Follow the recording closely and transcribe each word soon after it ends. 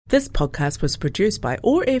This podcast was produced by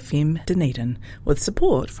OAR FM Dunedin with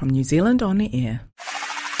support from New Zealand On Air.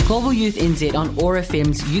 Global Youth NZ on OAR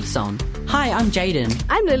FM's Youth Zone. Hi, I'm Jaden.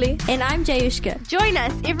 I'm Lily. And I'm Jayushka. Join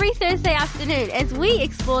us every Thursday afternoon as we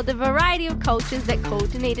explore the variety of cultures that call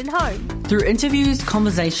Dunedin home. Through interviews,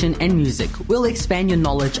 conversation and music, we'll expand your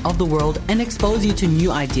knowledge of the world and expose you to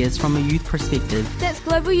new ideas from a youth perspective. That's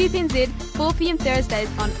Global Youth NZ, 4 p.m. Thursdays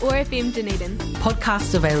on OAR FM Dunedin.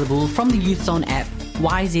 Podcasts available from the Youth Zone app,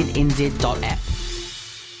 yznz.app.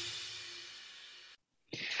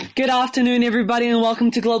 Good afternoon, everybody, and welcome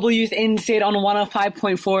to Global Youth NZ on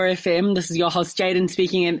 105.4 FM. This is your host, Jaden,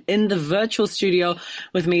 speaking in the virtual studio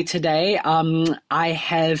with me today. I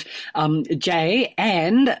have Jay,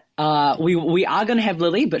 and we are going to have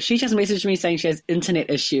Lily, but she just messaged me saying she has internet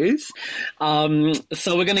issues.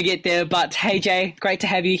 So we're going to get there. But hey, Jay, great to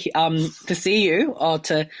have you, to see you, or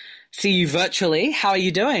to see you virtually. How are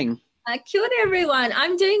you doing? Kia ora, everyone.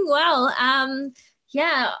 I'm doing well.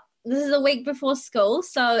 This is a week before school,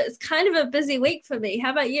 so it's kind of a busy week for me.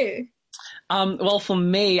 How about you? Well, for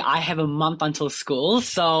me, I have a month until school.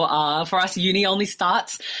 So for us, uni only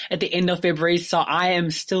starts at the end of February. So I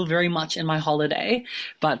am still very much in my holiday.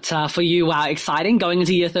 But for you, wow, exciting. Going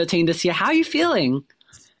into year 13 this year. How are you feeling?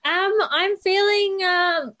 I'm feeling,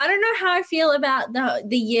 I don't know how I feel about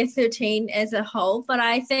the year 13 as a whole, but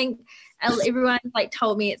I think everyone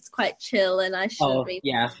told me it's quite chill and I should be.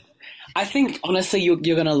 Yeah. I think, honestly, you're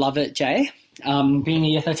going to love it, Jay. Being a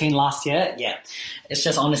year 13 last year, yeah, it's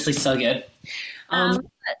just honestly so good.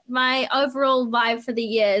 My overall vibe for the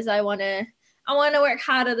year is I want to work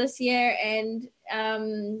harder this year and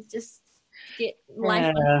just get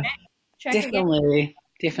life on track Definitely.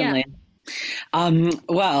 Yeah.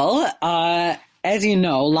 As you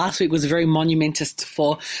know, last week was very monumentous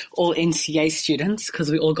for all NCA students because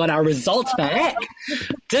we all got our results back,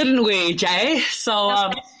 didn't we, Jay? So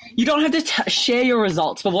you don't have to share your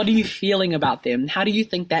results, but what are you feeling about them? How do you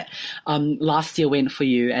think that last year went for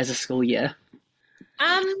you as a school year?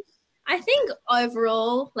 I think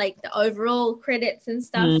overall, the overall credits and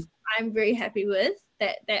stuff, I'm very happy with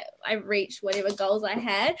that I reached whatever goals I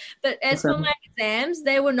had. But as for my exams,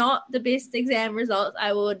 they were not the best exam results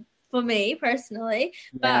for me personally,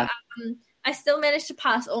 but I still managed to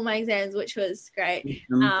pass all my exams, which was great.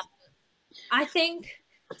 I think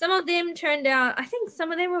some of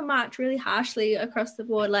them were marked really harshly across the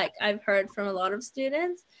board, like I've heard from a lot of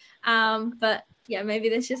students. But yeah, maybe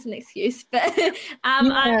that's just an excuse. But I'm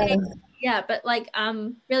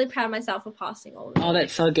really proud of myself for passing all of them. Oh,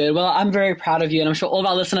 that's so good. Well, I'm very proud of you, and I'm sure all of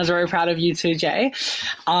our listeners are very proud of you too, Jay.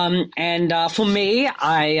 And for me,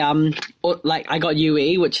 I got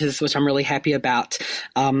UE, which I'm really happy about.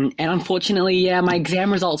 And unfortunately, my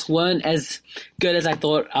exam results weren't as good as I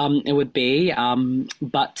thought it would be.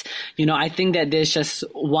 But I think that there's just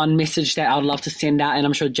one message that I would love to send out, and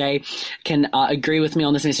I'm sure Jay can agree with me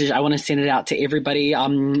on this message. I want to send it out to everybody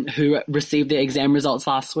who received their exam results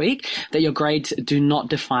last week, that your grades do not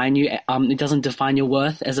define you. It doesn't define your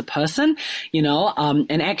worth as a person,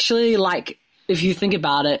 and actually, if you think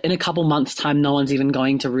about it, in a couple months' time, no one's even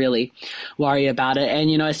going to really worry about it. And,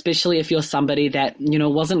 especially if you're somebody that,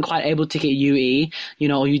 wasn't quite able to get UE,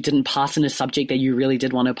 or you didn't pass in a subject that you really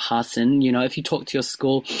did want to pass in, if you talk to your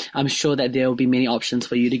school, I'm sure that there will be many options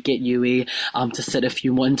for you to get UE, to sit a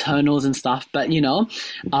few more internals and stuff. But,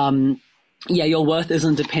 your worth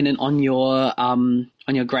isn't dependent on your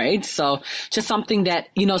grades. So just something that,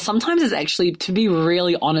 sometimes is actually, to be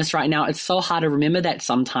really honest right now, it's so hard to remember that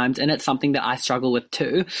sometimes. And it's something that I struggle with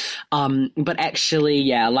too. But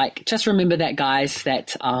actually, just remember that, guys,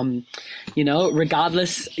 that,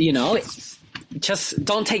 regardless, just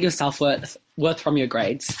don't take your self-worth from your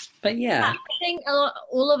grades. But yeah. I think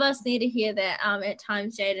all of us need to hear that at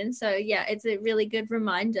times, Jaden. So yeah, it's a really good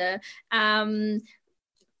reminder.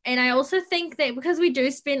 And I also think that because we do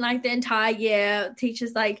spend the entire year,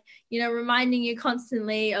 teachers reminding you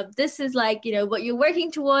constantly of this is what you're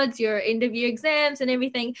working towards, your end of year exams and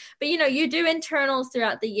everything. But, you do internals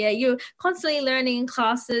throughout the year. You're constantly learning in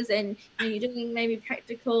classes and you're doing maybe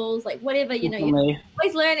practicals, whatever, you're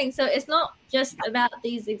always learning. So it's not just about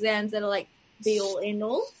these exams that are be all end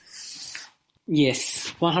all.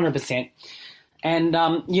 Yes, 100%. And,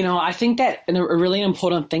 I think that a really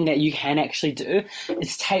important thing that you can actually do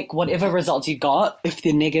is take whatever results you got, if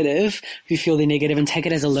they're negative, if you feel they're negative, and take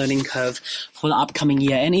it as a learning curve for the upcoming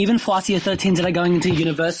year. And even for us year 13s that are going into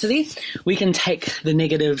university, we can take the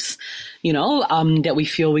negatives, that we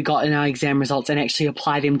feel we got in our exam results and actually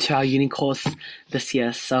apply them to our uni course this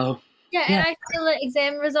year. So, Yeah, and I feel that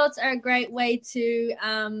exam results are a great way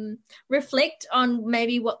to reflect on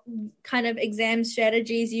maybe what kind of exam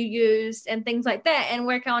strategies you used and things like that, and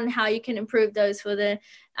work on how you can improve those for the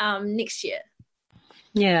next year.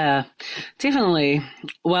 Yeah, definitely.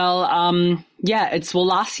 Well,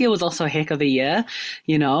 last year was also a heck of a year,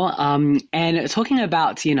 and talking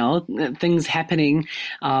about, things happening,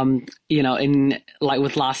 in like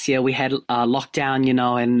with last year, we had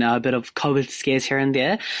lockdown, and a bit of COVID scares here and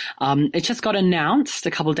there. It just got announced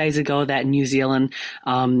a couple of days ago that New Zealand,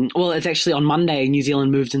 it's actually on Monday, New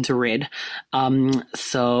Zealand moved into red.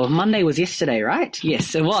 So Monday was yesterday, right?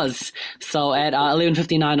 Yes, it was. So at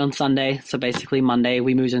 11:59 on Sunday, so basically Monday,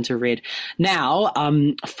 we moved into red. Now,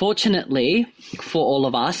 fortunately for all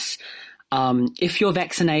of us, if you're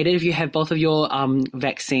vaccinated, if you have both of your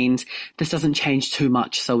vaccines, this doesn't change too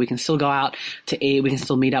much. So we can still go out to eat, we can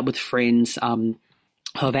still meet up with friends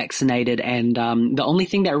who are vaccinated, and the only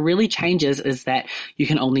thing that really changes is that you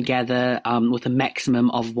can only gather with a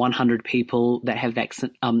maximum of 100 people that have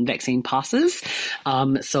vaccine passes.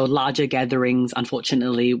 So larger gatherings,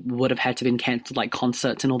 unfortunately, would have had to been cancelled, like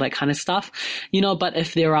concerts and all that kind of stuff. But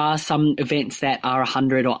if there are some events that are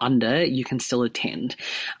 100 or under, you can still attend.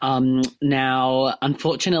 Now,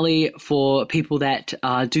 unfortunately, for people that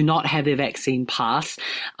do not have their vaccine pass,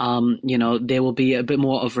 there will be a bit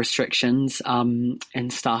more of restrictions and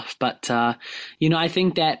stuff. But, I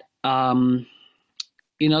think that,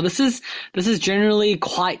 this is generally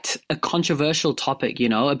quite a controversial topic,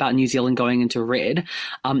 about New Zealand going into red.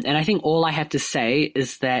 And I think all I have to say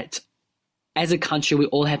is that as a country, we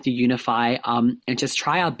all have to unify and just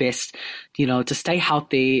try our best, to stay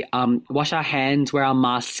healthy, wash our hands, wear our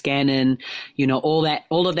masks, scan in, all of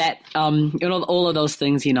those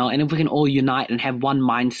things, and if we can all unite and have one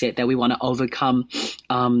mindset that we want to overcome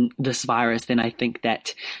this virus, then I think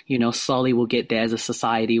that, slowly we'll get there as a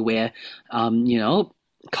society where,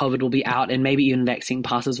 COVID will be out and maybe even vaccine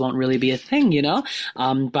passes won't really be a thing,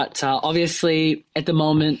 but obviously at the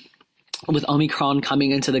moment, with Omicron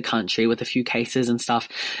coming into the country with a few cases and stuff,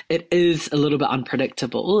 it is a little bit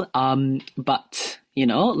unpredictable. But,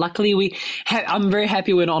 luckily I'm very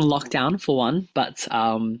happy we're not on lockdown for one, but,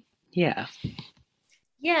 yeah.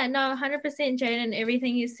 Yeah, no, 100%, Jaden,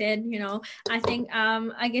 everything you said, I think,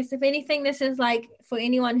 I guess if anything, this is like for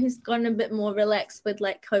anyone who's gotten a bit more relaxed with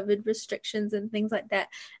like COVID restrictions and things like that,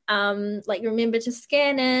 like remember to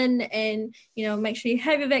scan in and, make sure you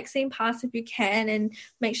have your vaccine pass if you can, and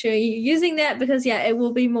make sure you're using that, because it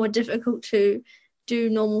will be more difficult to do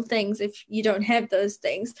normal things if you don't have those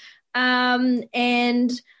things.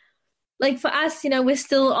 And like for us, we're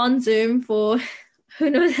still on Zoom for who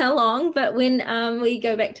knows how long, but when we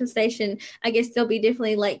go back to the station, I guess there'll be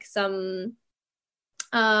definitely like some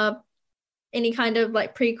any kind of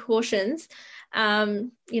like precautions,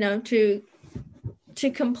 to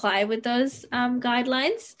comply with those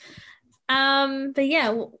guidelines. But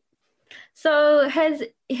yeah, so have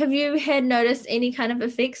you had noticed any kind of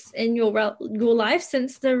effects in your life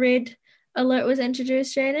since the red alert was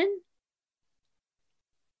introduced, Jaden?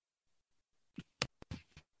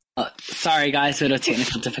 Sorry, guys, bit of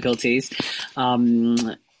technical difficulties. So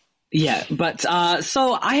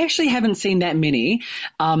I actually haven't seen that many.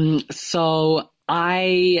 So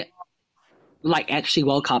I actually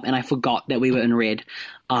woke up and I forgot that we were in red.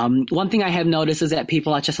 One thing I have noticed is that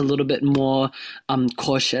people are just a little bit more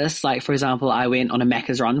cautious. Like, for example, I went on a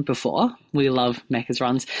Macca's run before. We love Macca's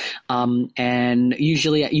runs. And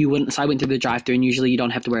usually you wouldn't. So I went through the drive-thru, and usually you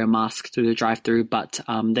don't have to wear a mask through the drive-thru, but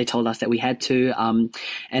they told us that we had to, and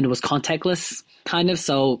it was contactless kind of.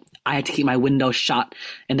 So I had to keep my window shut,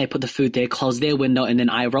 and they put the food there, closed their window, and then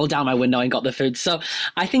I rolled down my window and got the food. So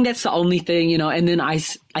I think that's the only thing, and then I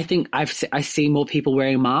think I see more people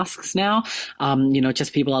wearing masks now,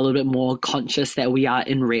 just people are a little bit more conscious that we are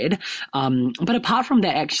in red. But apart from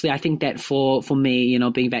that, actually, I think that for me,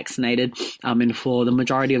 being vaccinated, and for the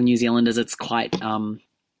majority of New Zealanders, it's quite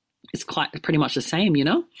pretty much the same,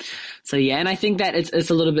 So yeah, and I think that it's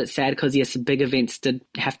a little bit sad because yes, big events did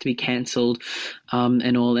have to be cancelled,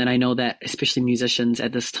 and all. And I know that especially musicians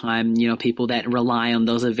at this time, people that rely on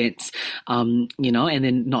those events, and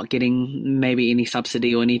then not getting maybe any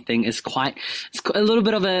subsidy or anything it's a little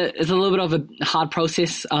bit of a hard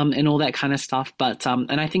process, and all that kind of stuff. But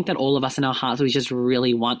and I think that all of us in our hearts, we just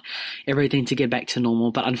really want everything to get back to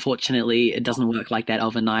normal. But unfortunately, it doesn't work like that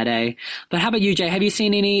overnight, eh? But how about you, Jay? Have you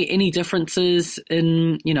seen any differences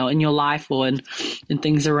in your life or in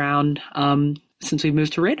things around since we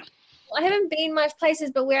moved to red? I haven't been much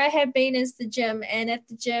places, but where I have been is the gym. And at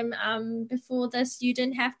the gym, before this, you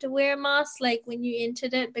didn't have to wear a mask like when you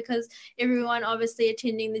entered it, because everyone obviously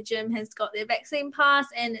attending the gym has got their vaccine pass,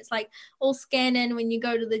 and it's like all scan in when you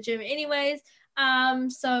go to the gym anyways.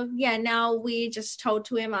 So yeah, now we're just told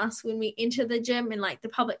to wear masks when we enter the gym in like the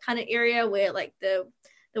public kind of area where like the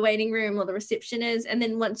waiting room or the reception is. And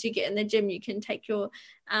then once you get in the gym, you can take your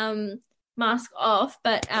mask off,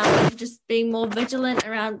 but just being more vigilant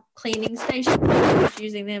around cleaning stations,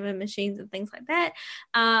 using them in machines and things like that,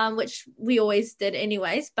 which we always did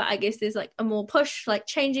anyways, but I guess there's like a more push, like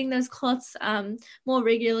changing those cloths more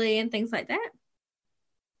regularly and things like that.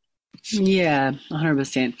 Yeah,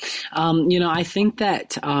 100%. I think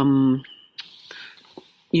that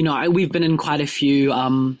we've been in quite a few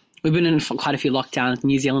lockdowns.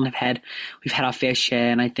 New Zealand we've had our fair share,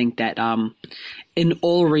 and I think that in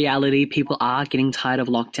all reality, people are getting tired of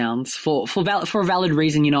lockdowns for a valid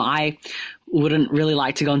reason. I wouldn't really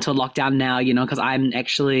like to go into a lockdown now, because I'm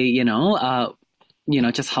actually,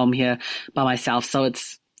 just home here by myself. So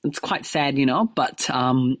it's quite sad, but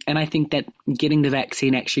and I think that getting the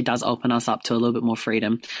vaccine actually does open us up to a little bit more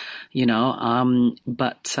freedom,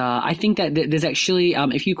 but I think that there's actually,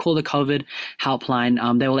 if you call the COVID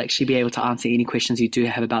helpline, they will actually be able to answer any questions you do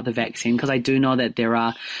have about the vaccine, because I do know that there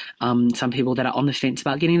are some people that are on the fence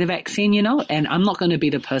about getting the vaccine, and I'm not going to be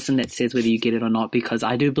the person that says whether you get it or not, because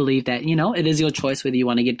I do believe that, it is your choice whether you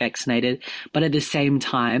want to get vaccinated, but at the same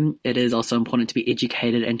time, it is also important to be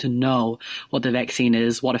educated and to know what the vaccine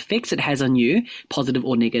is, what effects it has on you, positive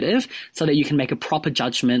or negative, so that you can make a proper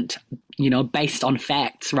judgment, based on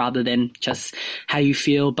facts rather than just how you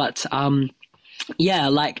feel. But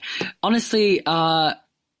honestly,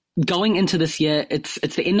 going into this year, it's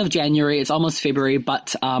the end of January, it's almost February,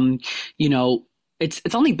 but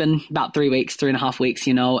it's only been about 3.5 weeks,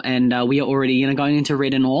 and we are already, going into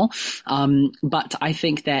red and all. But I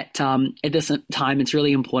think that at this time, it's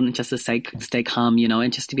really important just to stay calm,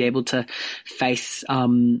 and just to be able to face,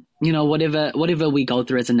 whatever we go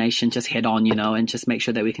through as a nation, just head on, and just make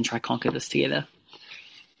sure that we can try conquer this together.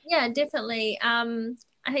 Yeah, definitely. I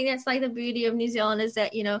think that's like the beauty of New Zealand is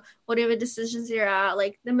that, whatever decisions there are,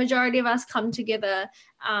 like the majority of us come together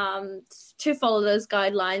to follow those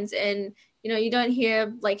guidelines, and you don't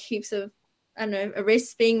hear like heaps of,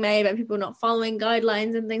 arrests being made by people not following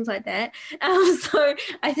guidelines and things like that. So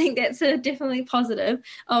I think that's definitely positive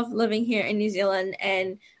of living here in New Zealand.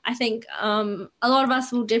 And I think a lot of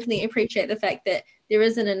us will definitely appreciate the fact that there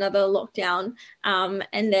isn't another lockdown,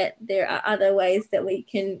 and that there are other ways that we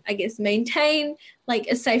can, I guess, maintain like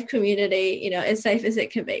a safe community, as safe as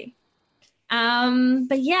it can be.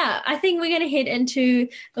 But yeah, I think we're going to head into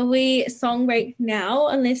a wee song break now,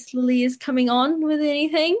 unless Lily is coming on with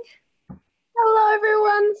anything. Hello,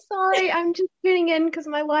 everyone. Sorry, I'm just tuning in because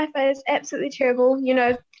my Wi-Fi is absolutely terrible.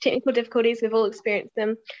 Technical difficulties, we've all experienced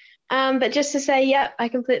them. But just to say, yep, I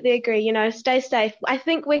completely agree. Stay safe. I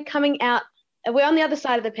think we're coming out. We're on the other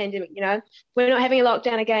side of the pandemic, We're not having a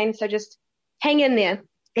lockdown again, so just hang in there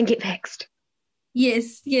and get vaxxed.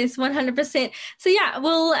 Yes, 100%. So yeah,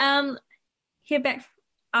 we'll hear back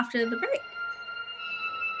after the break.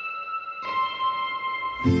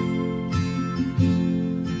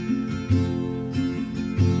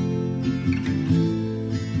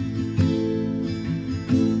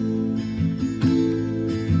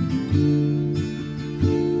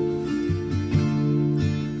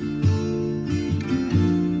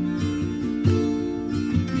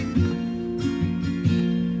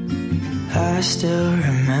 I still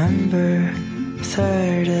remember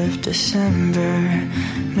 3rd of December,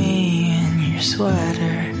 me in your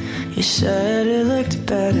sweater. You said it looked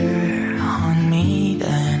better on me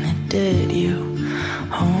than it did you.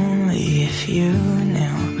 Only if you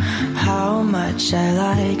knew how much I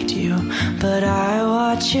liked you. But I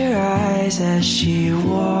watch your eyes as she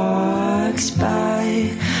walks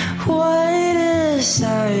by. What a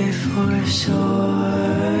sight for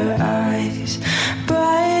sore eyes,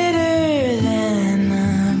 brighter than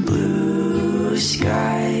the blue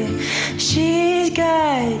sky. She's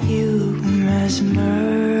got you mesmerized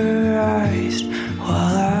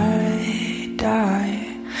while I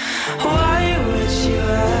die. Why would you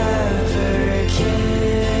ever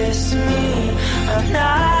kiss me? I'm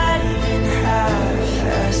not even half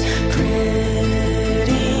as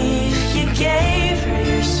pretty. You gave her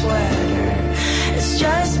your sweater, it's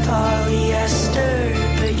just polyester,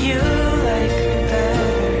 but you like her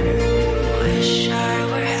better. Wish I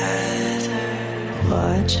were Heather.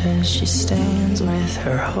 Watch as she stands with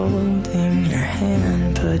her holding your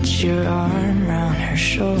hand, put your arm around her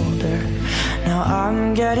shoulder. Now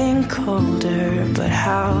I'm getting colder, but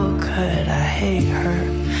how could I hate her?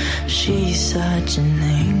 She's such an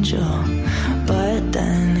angel, but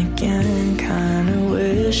then again, kinda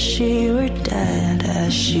wish she were dead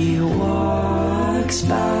as she walks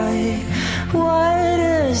by. What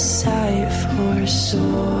a sight for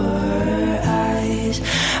sore eyes,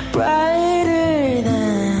 brighter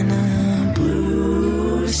than a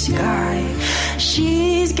blue sky.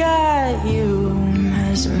 She's got you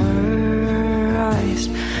mesmerized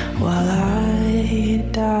while I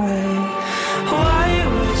die. Why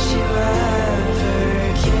would you ever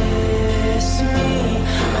kiss me?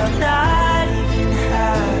 I'm not even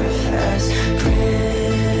half as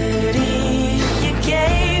pretty. You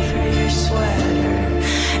gave her your sweater,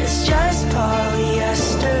 it's just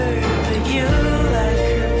polyester, but you like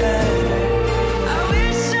her better. I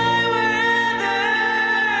wish I were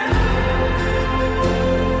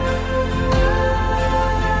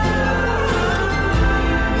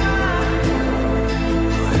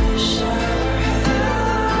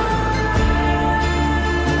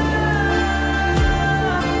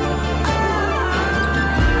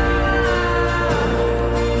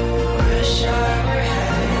Wish I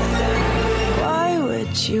Why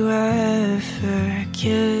would you ever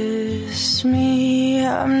kiss me?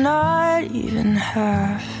 I'm not even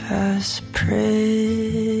half as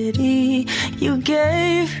pretty. You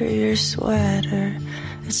gave her your sweater,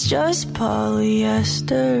 it's just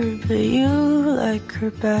polyester, but you like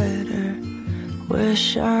her better.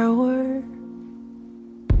 Wish I were.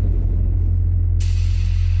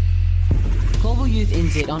 Global Youth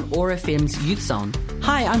NZ on OAR FM's Youth Zone.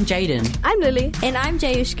 Hi, I'm Jaden. I'm Lily. And I'm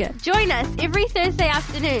Jayushka. Join us every Thursday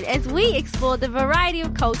afternoon as we explore the variety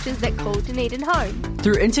of cultures that call Dunedin home.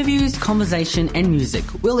 Through interviews, conversation, and music,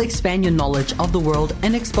 we'll expand your knowledge of the world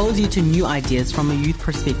and expose you to new ideas from a youth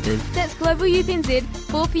perspective. That's Global Youth NZ,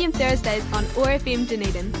 4 p.m. Thursdays on OAR FM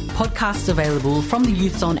Dunedin. Podcasts available from the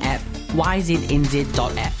Youth Zone app,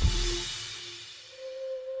 yznz.app.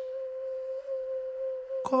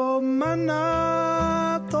 Ko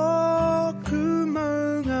mana tōku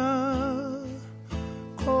maunga,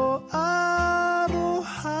 ko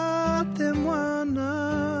aroha te moana,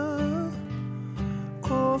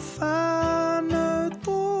 ko whānau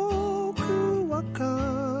tōku waka,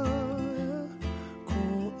 ko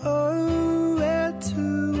au e tu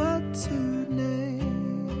atu nei.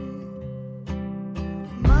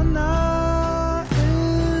 Mana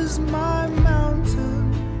is my mountain,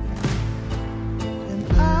 and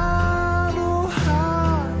I know how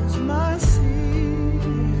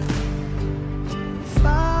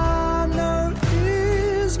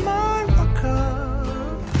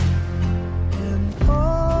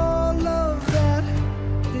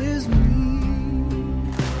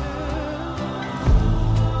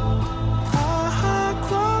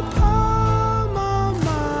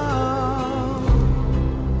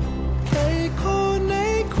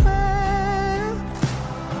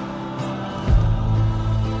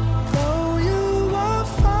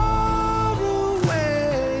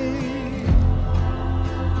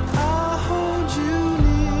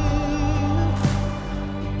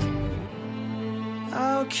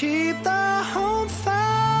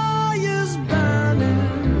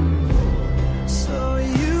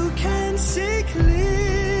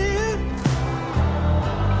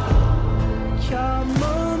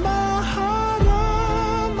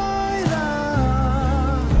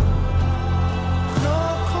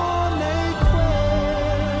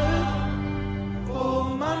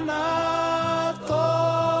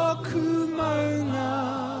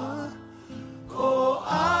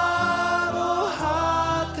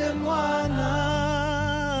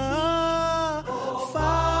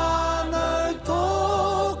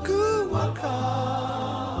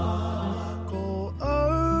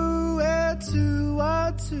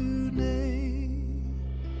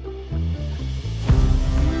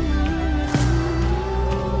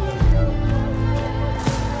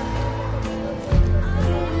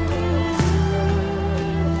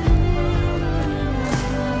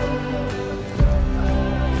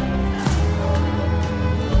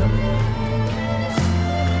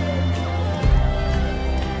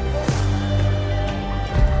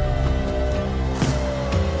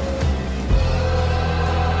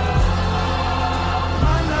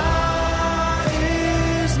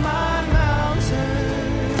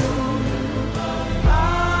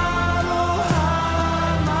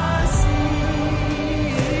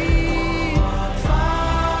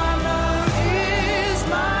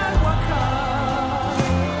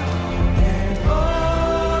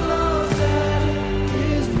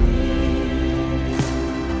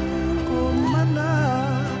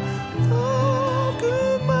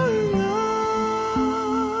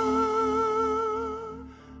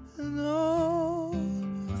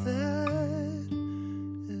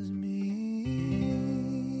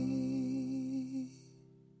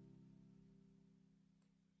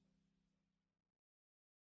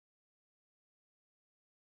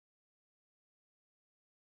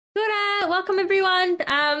welcome everyone.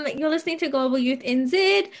 You're listening to Global Youth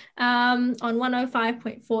NZ on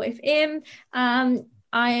 105.4 FM.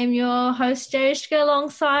 I am your host, Jayishka,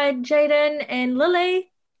 alongside Jaden and Lily.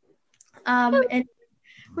 And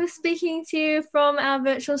we're speaking to you from our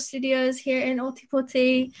virtual studios here in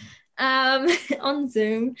Otipoti on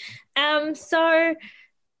Zoom. During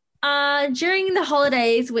the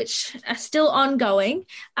holidays, which are still ongoing,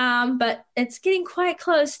 but it's getting quite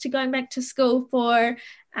close to going back to school for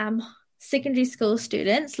secondary school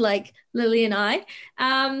students like Lily and I.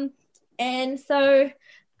 Some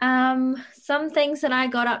things that I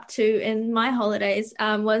got up to in my holidays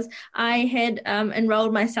was I had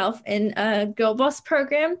enrolled myself in a Girl Boss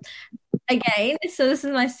program again. So this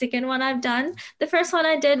is my second one I've done. The first one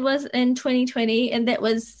I did was in 2020, and that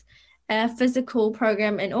was a physical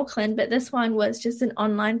program in Auckland, but this one was just an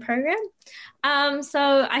online program.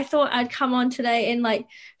 So I thought I'd come on today and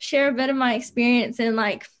share a bit of my experience and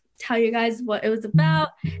tell you guys what it was about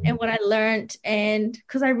and what I learned, and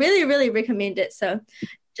because I really, really recommend it. So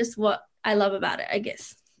just what I love about it, I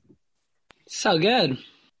guess. So good.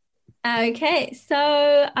 Okay,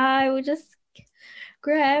 so I will just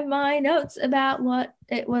grab my notes about what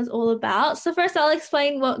it was all about. So first I'll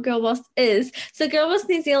explain what Girl Boss is. So Girl Boss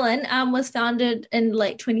New Zealand was founded in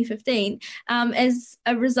late 2015 as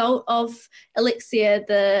a result of Alexia,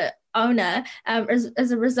 the owner,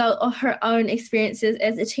 as a result of her own experiences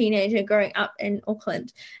as a teenager growing up in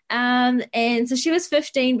Auckland. And so she was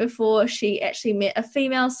 15 before she actually met a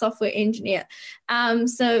female software engineer.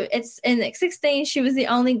 So it's in 16, she was the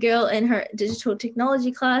only girl in her digital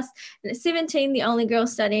technology class, and at 17, the only girl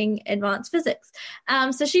studying advanced physics.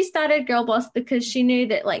 So she started Girl Boss because she knew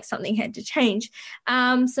that something had to change.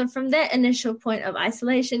 So from that initial point of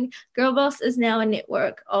isolation, Girl Boss is now a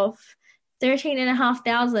network of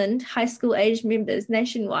 13,500 high school age members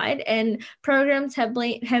nationwide, and programs have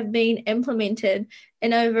been implemented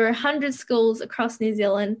in over 100 schools across New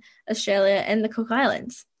Zealand, Australia, and the Cook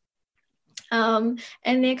Islands. And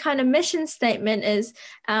their kind of mission statement is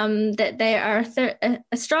that they are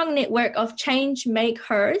a strong network of change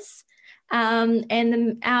makers, and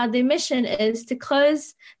their mission is to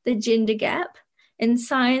close the gender gap in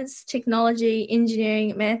science, technology,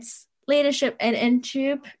 engineering, maths, leadership, and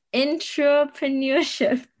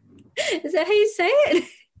entrepreneurship. Is that how you say it?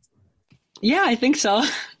 Yeah, I think so.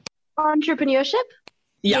 Entrepreneurship?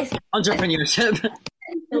 Yeah, Yes. entrepreneurship.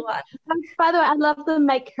 By the way, I love the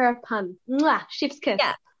make her a pun. Mwah, chef's kiss.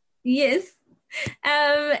 Yeah. Yes.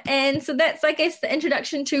 And so that's, I guess, the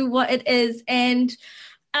introduction to what it is. And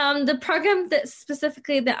the program that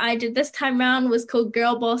I did this time around was called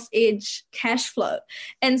Girl Boss Edge Cash Flow.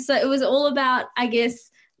 And so it was all about, I guess,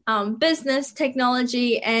 business,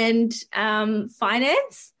 technology, and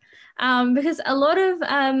finance, because a lot of,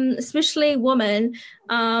 especially women,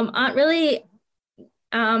 aren't really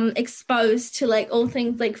exposed to all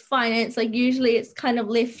things like finance. Usually it's kind of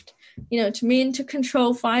left, to men to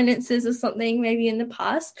control finances or something maybe in the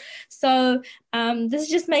past. So this is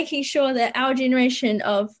just making sure that our generation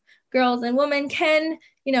of girls and women can,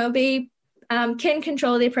 can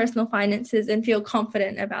control their personal finances and feel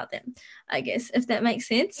confident about them, I guess, if that makes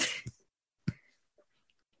sense.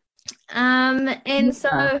 So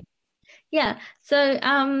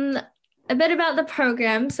a bit about the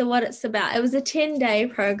program, so what it's about. It was a 10-day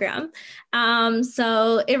program.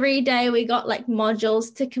 So every day we got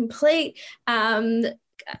modules to complete. I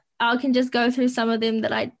can just go through some of them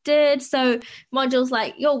that I did. So modules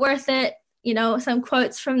like You're Worth It. Some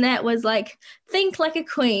quotes from that was think like a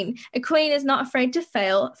queen. A queen is not afraid to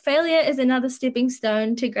fail. Failure is another stepping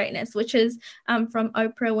stone to greatness, which is from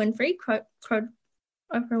Oprah Winfrey, quote Oprah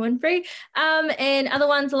Winfrey. And other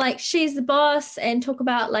ones are She's the Boss, and talk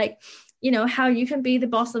about how you can be the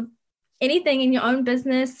boss of anything in your own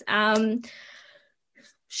business.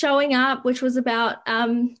 Showing Up, which was about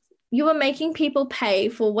you are making people pay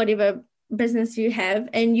for whatever business you have,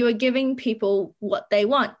 and you are giving people what they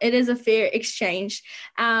want. It is a fair exchange.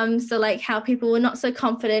 So how people were not so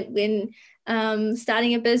confident when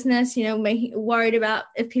starting a business, worried about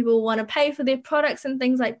if people want to pay for their products and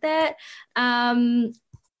things like that.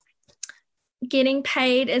 Getting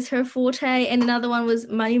paid is her forte, and another one was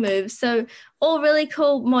money moves. So all really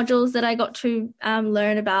cool modules that I got to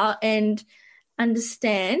learn about and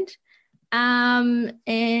understand. And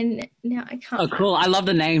now I can't. Oh, cool. I love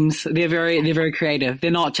the names. They're very creative.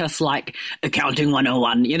 They're not just accounting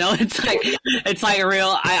 101, it's a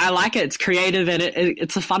real, I like it. It's creative, and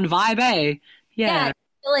it's a fun vibe, eh? Yeah.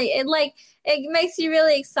 Really. It makes you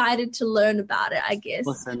really excited to learn about it, I guess.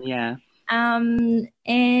 Listen, yeah.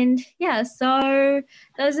 And yeah, so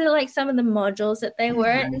those are like some of the modules that they were.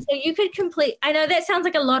 And so you could complete, I know that sounds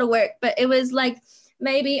like a lot of work, but it was like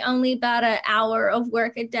maybe only about an hour of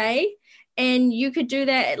work a day. And you could do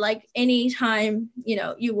that at like any time, you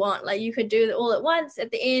know, you want. Like you could do it all at once at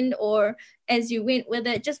the end or as you went with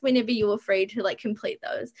it, just whenever you were free to like complete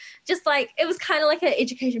those. Just like, it was kind of like an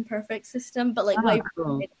Education Perfect system, but like way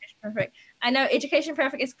cool. Education Perfect. I know Education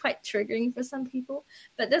Perfect is quite triggering for some people,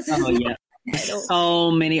 but this is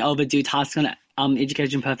so many overdue tasks on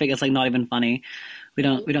Education Perfect. It's like not even funny. We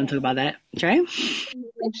don't talk about that. Jay?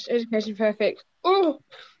 Education Perfect. Oh.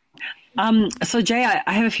 So Jay,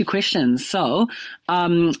 I have a few questions. So,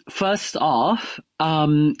 first off,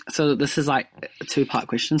 so this is like a 2-part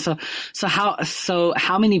question. So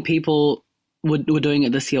how many people were doing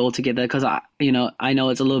it this year altogether? Because I know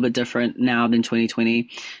it's a little bit different now than 2020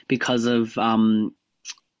 because obviously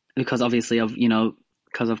of,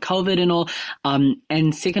 because of COVID and all.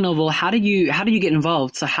 And second of all, how do you get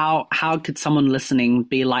involved? So how could someone listening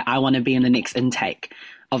be like, I want to be in the next intake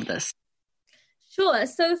of this? Sure.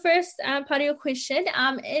 So first part of your question,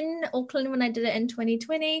 in Auckland when I did it in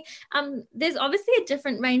 2020, there's obviously a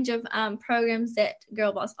different range of programs that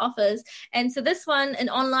Girl Boss offers. And so this one, an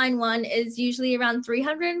online one, is usually around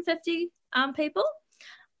 350 people.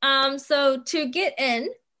 So to get in,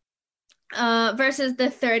 versus the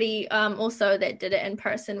 30 also that did it in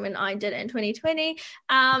person when I did it in 2020.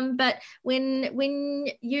 But when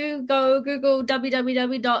you go Google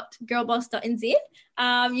www.girlboss.nz,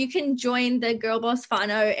 you can join the Girl Boss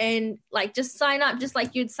whānau and like just sign up just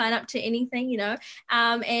like you'd sign up to anything,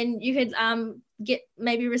 and you could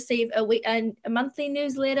receive a monthly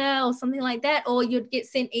newsletter or something like that, or you'd get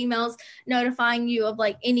sent emails notifying you of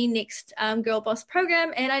like any next Girl Boss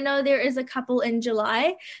program. And I know there is a couple in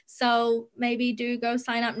July, so maybe do go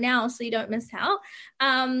sign up now so you don't miss out.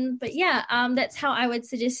 But yeah, that's how I would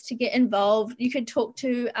suggest to get involved. You could talk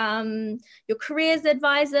to your careers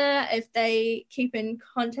advisor if they keep in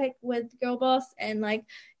contact with Girl Boss and like,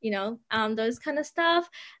 those kind of stuff.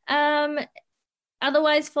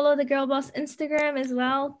 Otherwise, follow the Girl Boss Instagram as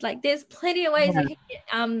well. Like, there's plenty of ways you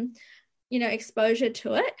can get, exposure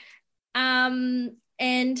to it. And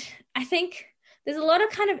I think there's a lot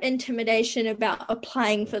of kind of intimidation about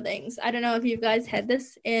applying for things. I don't know if you guys had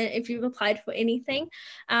this, if you've applied for anything.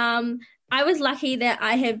 I was lucky that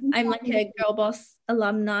I'm like a Girl Boss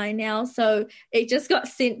alumni now, so it just got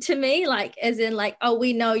sent to me, like as in like, oh,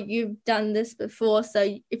 we know you've done this before,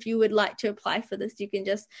 so if you would like to apply for this, you can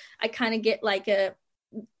I kind of get like a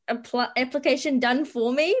application done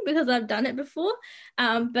for me because I've done it before.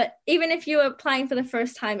 But even if you're applying for the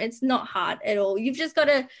first time, it's not hard at all. You've just got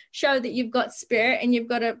to show that you've got spirit and you've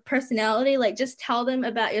got a personality. Like, just tell them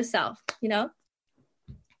about yourself,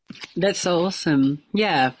 That's so awesome.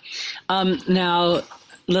 Yeah. Now,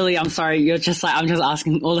 Lily, I'm sorry, I'm just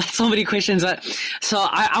asking so many questions. But so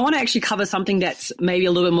I want to actually cover something that's maybe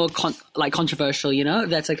a little bit more controversial, if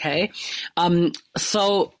that's okay.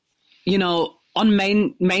 So, on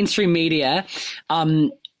mainstream media,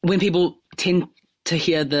 when people tend to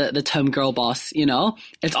hear the term girl boss,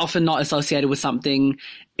 it's often not associated with something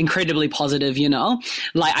incredibly positive,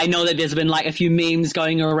 like I know that there's been like a few memes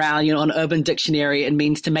going around, on Urban Dictionary. It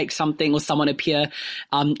means to make something or someone appear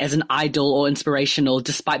as an idol or inspirational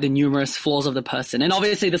despite the numerous flaws of the person. And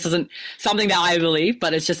obviously this isn't something that I believe,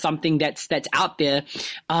 but it's just something that's out there,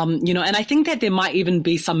 and I think that there might even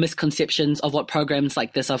be some misconceptions of what programs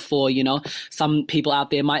like this are for. Some people out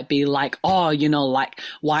there might be like, oh, like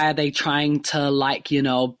why are they trying to like,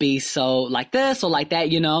 be so like this or like that,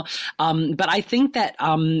 but I think that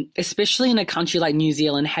especially in a country like New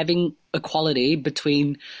Zealand, having equality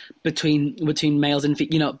between males and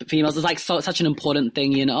females is like such an important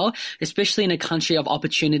thing, especially in a country of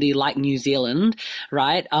opportunity like New Zealand,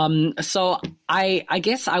 right? So I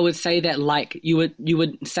guess I would say that like you would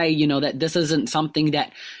say, that this isn't something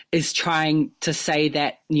that is trying to say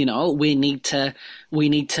that, we need to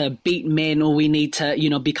beat men or we need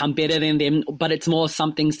to, become better than them, but it's more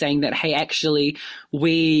something saying that, hey, actually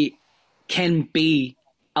we can be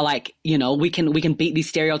like, we can beat these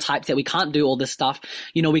stereotypes that we can't do all this stuff.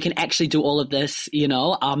 We can actually do all of this,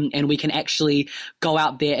 and we can actually go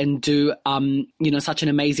out there and do, such an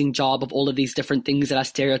amazing job of all of these different things that are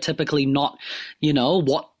stereotypically not,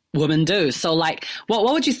 what women do. So like, what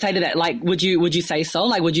would you say to that? Like, would you say so?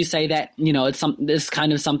 Like, would you say that, it's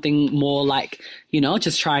kind of something more like,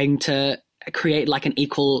 just trying to create like an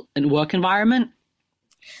equal work environment?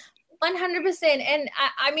 100%. And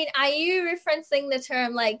I mean, are you referencing the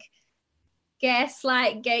term like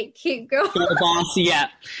gaslight, gatekeep, girl boss? Yeah.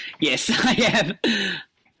 Yes, I am.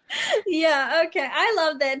 Yeah, okay. I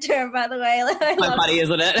love that term, by the way. Like, I Quite love funny,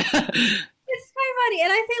 isn't it? It's quite funny.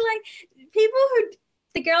 And I feel like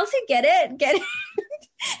the girls who get it.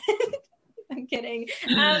 I'm kidding.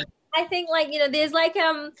 I think like, there's like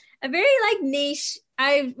a very like niche,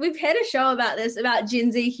 we've had a show about this, about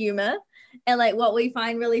Gen Z humor. And like what we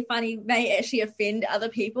find really funny may actually offend other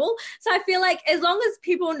people. So I feel like as long as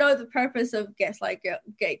people know the purpose of Gaslight,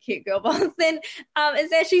 Gatekeep, Girl Boss, then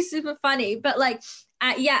it's actually super funny. But like,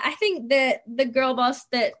 I think that the Girl Boss,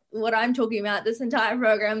 that what I'm talking about, this entire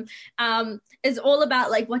program, is all about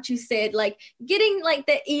like what you said, like getting like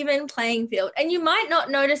the even playing field. And you might not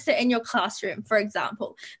notice it in your classroom, for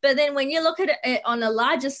example. But then when you look at it on a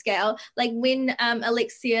larger scale, like when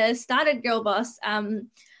Alexia started Girl Boss,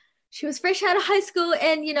 she was fresh out of high school,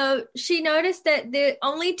 and, she noticed that the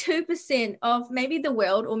only 2% of maybe the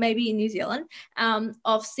world, or maybe in New Zealand,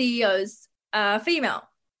 of CEOs are female.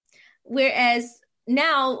 Whereas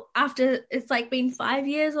now, after it's like been 5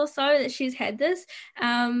 years or so that she's had this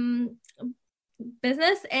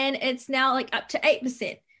business, and it's now like up to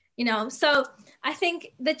 8%, So I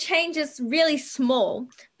think the change is really small,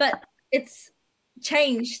 but it's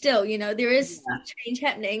change still, there is change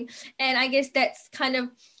happening. And I guess that's kind of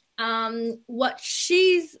what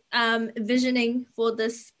she's visioning for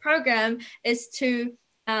this program is to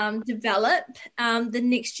develop the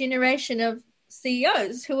next generation of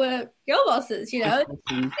CEOs who are girl bosses, It's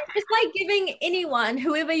like giving anyone,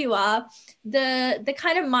 whoever you are, the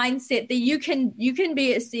kind of mindset that you can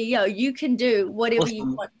be a CEO, you can do whatever you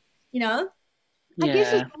want, I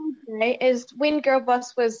guess what I would say is when Girl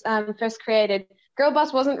Boss was first created, Girl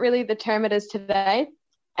Boss wasn't really the term it is today.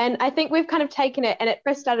 And I think we've kind of taken it, and it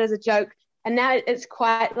first started as a joke, and now it's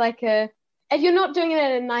quite like if you're not doing it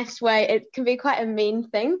in a nice way, it can be quite a mean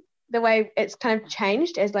thing, the way it's kind of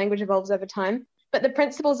changed as language evolves over time. But the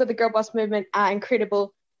principles of the Girl Boss movement are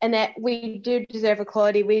incredible, and that we do deserve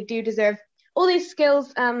equality. We do deserve all these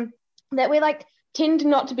skills that we like tend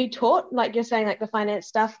not to be taught, like you're saying, like the finance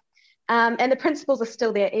stuff. And the principles are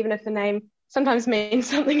still there, even if the name sometimes means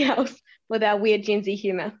something else with our weird Gen Z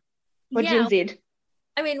humor, or Gen Z.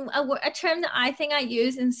 I mean, a term that I think I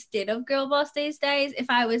use instead of girl boss these days, if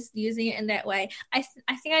I was using it in that way, I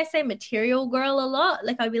think I say material girl a lot.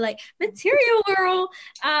 Like I'd be like, material girl,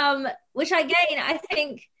 which again, I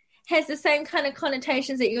think has the same kind of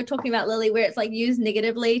connotations that you're talking about, Lily, where it's like used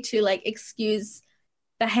negatively to like excuse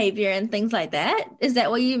behavior and things like that. Is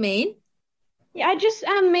that what you mean? Yeah, I just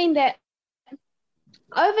mean that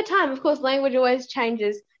over time, of course, language always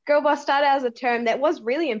changes. Girl boss started as a term that was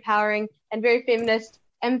really empowering and very feminist.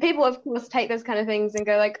 And people, of course, take those kind of things and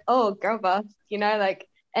go like, oh, girl boss, like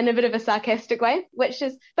in a bit of a sarcastic way, but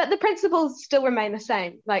the principles still remain the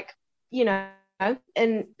same, like, of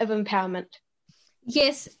empowerment.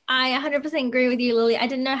 Yes, I 100% agree with you, Lily. I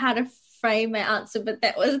didn't know how to frame my answer, but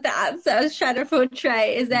that was the answer I was trying to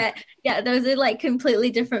portray, is that, those are like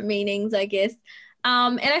completely different meanings, I guess.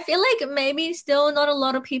 And I feel like maybe still not a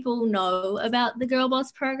lot of people know about the Girl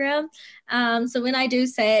Boss program. So when I do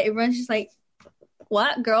say it, everyone's just like,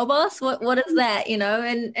 what, girl boss? What is that?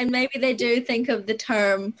 And maybe they do think of the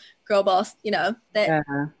term girl boss, that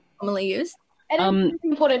commonly used. And it's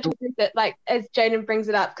important to think that, like, as Jaden brings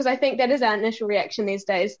it up, because I think that is our initial reaction these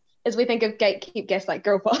days, is we think of gatekeep, gaslight,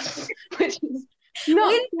 girl boss, which is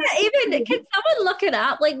not even. Can someone look it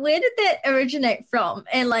up? Like, where did that originate from?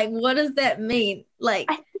 And like, what does that mean? Like,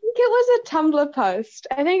 I think it was a Tumblr post.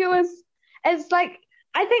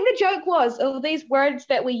 I think the joke was, these words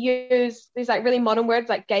that we use, these like really modern words,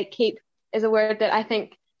 like gatekeep is a word that I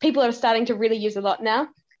think people are starting to really use a lot now,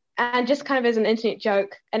 and just kind of as an internet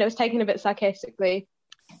joke, and it was taken a bit sarcastically.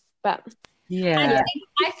 But I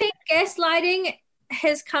think gaslighting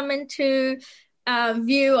has come into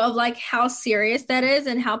view of like how serious that is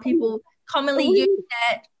and how people commonly use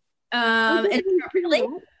that inappropriately.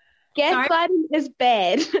 Gaslighting is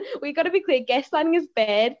bad. We got to be clear. Gaslighting is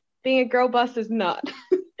bad. Being a girl boss is not.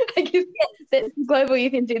 I guess that's the global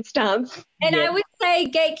Youth NZ stance. And I would say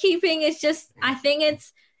gatekeeping is just, I think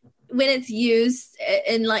it's when it's used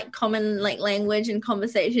in like common like language and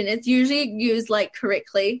conversation, it's usually used like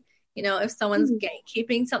correctly. If someone's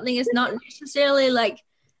gatekeeping something, it's not necessarily like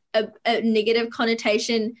a negative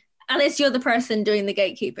connotation unless you're the person doing the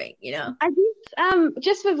gatekeeping, I guess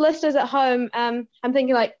just with listeners at home, I'm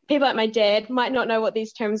thinking like people like my dad might not know what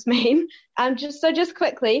these terms mean. Just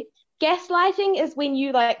quickly, gaslighting is when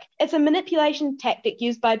you it's a manipulation tactic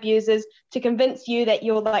used by abusers to convince you that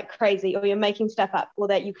you're like crazy or you're making stuff up or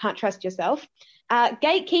that you can't trust yourself.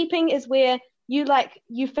 Gatekeeping is where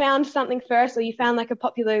you found something first, or you found like a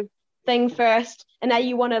popular thing first, and now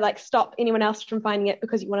you want to like stop anyone else from finding it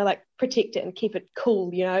because you want to like protect it and keep it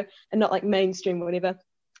cool, you know, and not like mainstream or whatever.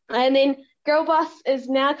 And then girl boss is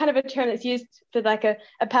now kind of a term that's used for like a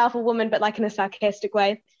powerful woman, but like in a sarcastic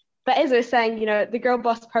way. But as I was saying, you know, the girl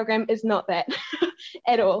boss program is not that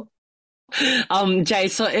at all. Jay,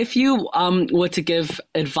 so if you were to give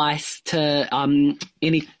advice to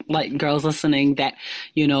any like girls listening that,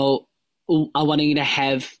 you know, are wanting to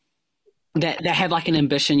have that have like an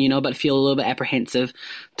ambition, you know, but feel a little bit apprehensive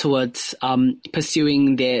towards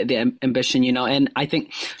pursuing their ambition, you know, and I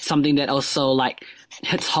think something that also like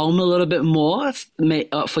hits home a little bit more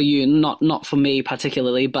for you, not for me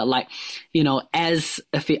particularly, but like, you know,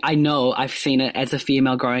 I know I've seen it as a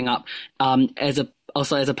female growing up,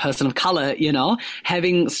 also as a person of color, you know,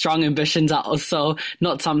 having strong ambitions are also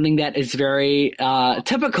not something that is very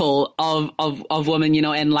typical of women, you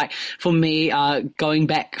know, and like for me, going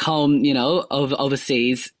back home, you know,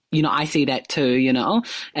 overseas, you know, I see that too, you know,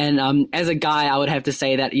 and as a guy, I would have to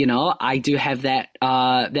say that, you know, I do have that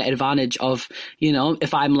advantage of, you know,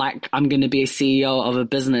 if I'm like, I'm going to be a CEO of a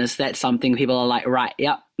business, that's something people are like, right,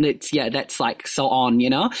 yep. That's like so on, you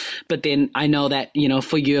know, but then I know that, you know,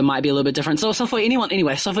 for you, it might be a little bit different. So for anyone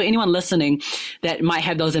listening that might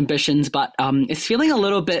have those ambitions, but is feeling a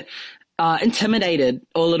little bit intimidated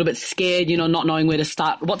or a little bit scared, you know, not knowing where to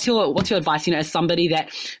start. What's your advice, you know, as somebody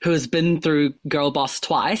who has been through Girl Boss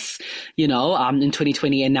twice, you know, in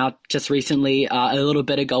 2020 and now just recently, a little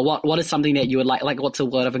bit ago, what is something that you would like what's a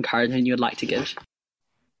word of encouragement you would like to give?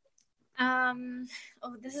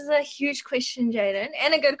 This is a huge question, Jaden,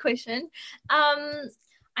 and a good question.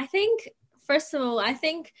 I think, first of all,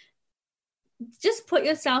 just put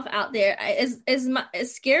yourself out there. As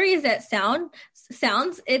scary as that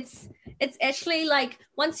sounds, it's actually like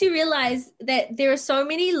once you realize that there are so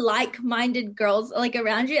many like-minded girls like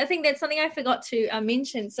around you. I think that's something I forgot to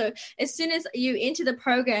mention. So as soon as you enter the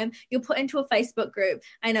program, you're put into a Facebook group.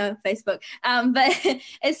 I know Facebook, but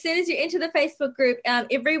as soon as you enter the Facebook group,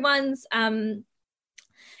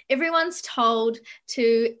 everyone's told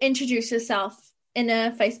to introduce yourself in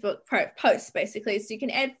a Facebook post, basically. So you can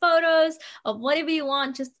add photos of whatever you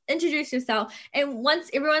want, just introduce yourself. And once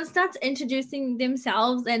everyone starts introducing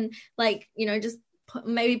themselves and like, you know, just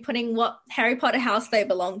maybe putting what Harry Potter house they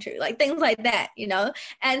belong to, like things like that, you know,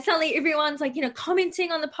 and suddenly everyone's like, you know,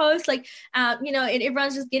 commenting on the post, like, you know, and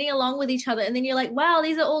everyone's just getting along with each other. And then you're like, wow,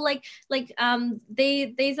 these are all these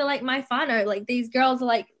are like my whānau, like these girls are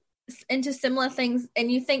like into similar things, and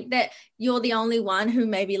you think that you're the only one who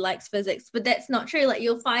maybe likes physics, but that's not true. Like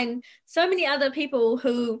you'll find so many other people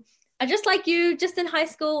who are just like you, just in high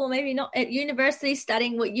school or maybe not at university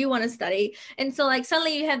studying what you want to study. And so like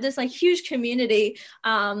suddenly you have this like huge community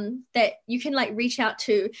that you can like reach out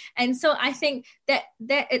to. And so I think that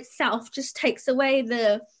itself just takes away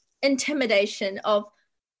the intimidation of,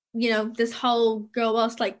 you know, this whole Girl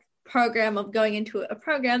Boss like program of going into a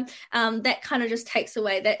program, that kind of just takes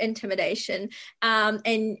away that intimidation,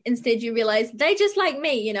 and instead you realize they just like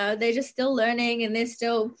me, you know, they're just still learning and they're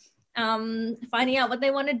still finding out what they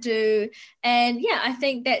want to do. And yeah, I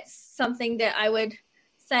think that's something that I would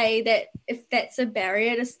say, that if that's a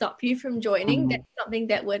barrier to stop you from joining, that's something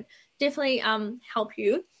that would definitely help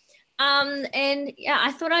you. And yeah,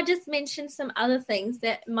 I thought I'd just mention some other things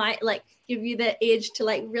that might like give you the edge to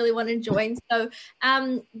like really want to join. So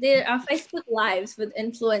there are Facebook Lives with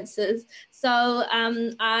influencers. So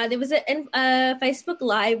there was a Facebook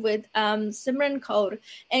Live with Simran Kaur,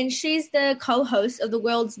 and she's the co-host of the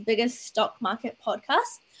world's biggest stock market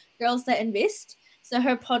podcast, Girls That Invest. So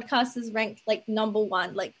her podcast is ranked like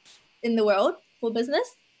 #1 like in the world for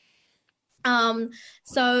business.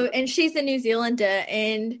 So, and she's a New Zealander,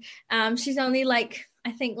 and she's only like,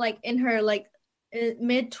 I think like in her like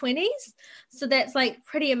mid-20s, so that's like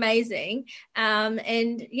pretty amazing.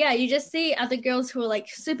 And yeah, you just see other girls who are like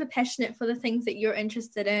super passionate for the things that you're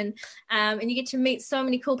interested in, and you get to meet so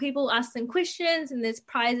many cool people, ask them questions, and there's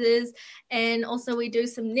prizes. And also we do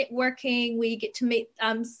some networking where you get to meet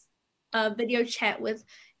video chat with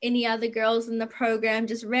any other girls in the program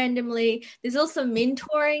just randomly. There's also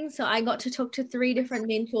mentoring, so I got to talk to 3 different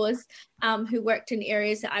mentors who worked in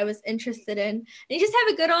areas that I was interested in. And you just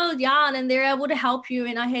have a good old yarn, and they're able to help you.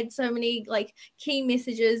 And I had so many like key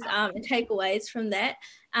messages and takeaways from that.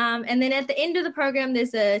 And then at the end of the program,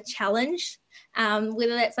 there's a challenge.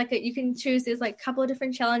 Whether that's like you can choose, there's like a couple of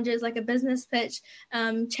different challenges, like a business pitch,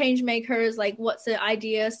 change makers, like what's the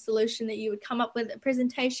idea solution that you would come up with, a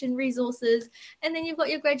presentation, resources, and then you've got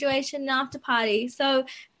your graduation and after party. So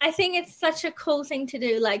I think it's such a cool thing to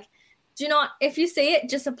do. Like, do not, if you see it,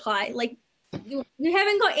 just apply. Like you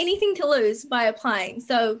haven't got anything to lose by applying,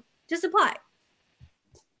 so just apply.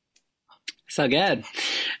 So good.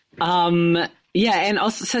 Yeah, and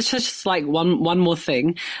also so just like one more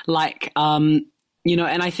thing, like you know,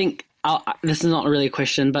 and I think this is not really a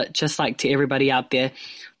question, but just like to everybody out there,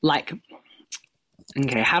 like,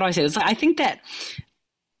 okay, how do I say this? Like, I think that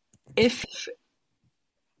if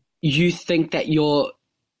you think that your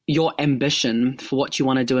ambition for what you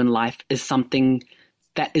want to do in life is something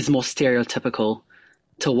that is more stereotypical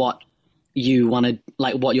to what you want to,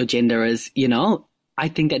 like what your gender is, you know, I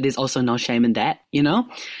think that there's also no shame in that, you know?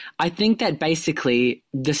 I think that basically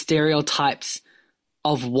the stereotypes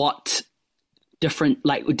of what different,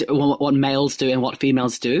 like what males do and what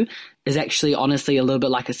females do is actually honestly a little bit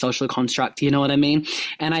like a social construct, you know what I mean?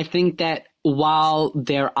 And I think that while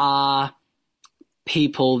there are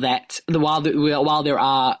people that, while there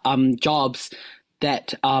are jobs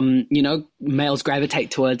that, you know, males gravitate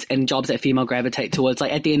towards and jobs that female gravitate towards,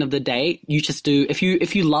 like at the end of the day, you just do, if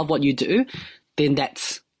you love what you do, then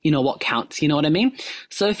that's, you know, what counts, you know what I mean?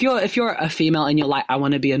 So if you're a female and you're like, I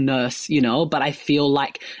want to be a nurse, you know, but I feel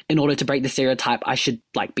like in order to break the stereotype, I should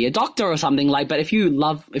like be a doctor or something, like, but if you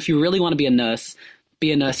really want to be a nurse,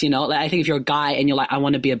 you know, like I think if you're a guy and you're like, I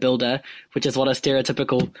want to be a builder, which is what a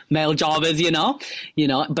stereotypical male job is, you know,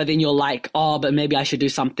 but then you're like, oh, but maybe I should do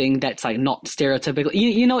something that's like not stereotypical,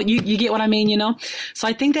 you know, you get what I mean, you know? So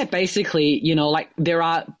I think that basically, you know, like there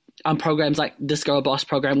are programs like this Girl Boss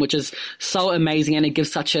program, which is so amazing, and it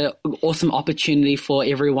gives such a awesome opportunity for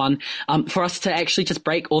everyone, for us to actually just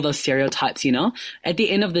break all those stereotypes, you know? At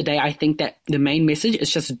the end of the day, I think that the main message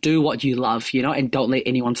is just do what you love, you know, and don't let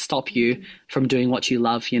anyone stop you from doing what you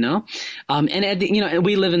love, you know? And you know,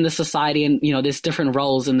 we live in this society, and, you know, there's different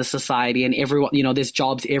roles in the society, and everyone, you know, there's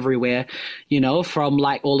jobs everywhere, you know, from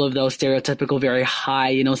like all of those stereotypical, very high,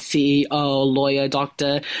 you know, CEO, lawyer,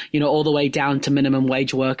 doctor, you know, all the way down to minimum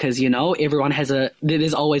wage workers, you know, everyone has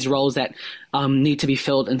there's always roles that need to be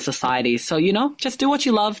filled in society. So, you know, just do what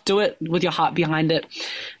you love, do it with your heart behind it.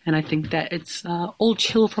 And I think that it's all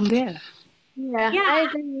chill from there. Yeah. I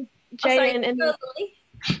agree with Jaden.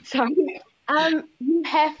 Sorry. You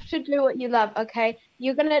have to do what you love, okay?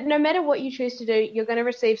 You're going to, no matter what you choose to do, you're going to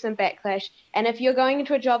receive some backlash. And if you're going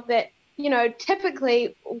into a job that, you know,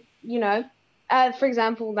 typically, you know, for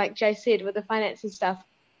example, like Jay said with the finance and stuff,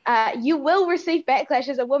 you will receive backlash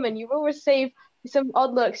as a woman. You will receive some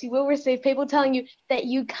odd looks. You will receive people telling you that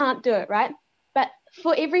you can't do it, right? But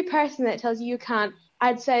for every person that tells you can't,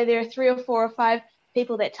 I'd say there are 3 or 4 or 5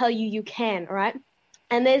 people that tell you you can, right?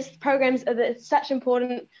 And there's programs that are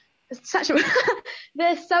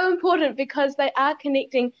they're so important because they are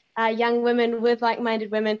connecting young women with like-minded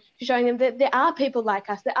women, showing them that there are people like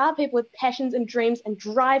us. There are people with passions and dreams and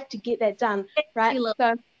drive to get that done, right?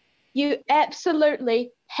 So you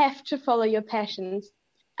absolutely have to follow your passions.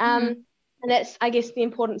 And that's, I guess, the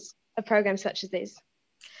importance of programs such as these.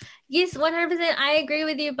 Yes, 100%. I agree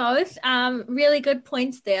with you both. Really good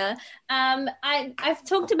points there. I've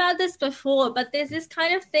talked about this before, but there's this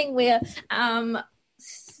kind of thing where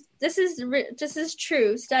this is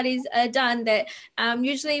true. Studies are done that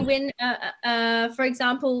usually when, for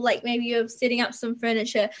example, like maybe you're setting up some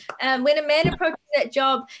furniture, when a man approaches that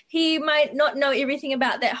job, he might not know everything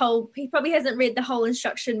about he probably hasn't read the whole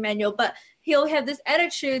instruction manual, but he'll have this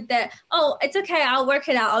attitude that, oh, it's okay, I'll work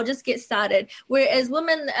it out, I'll just get started. Whereas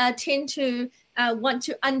women tend to want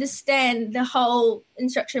to understand the whole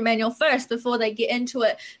instruction manual first before they get into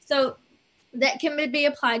it. So that can be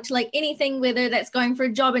applied to like anything, whether that's going for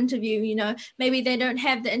a job interview, you know, maybe they don't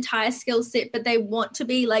have the entire skill set, but they want to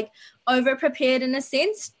be like over prepared in a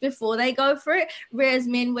sense before they go for it. Whereas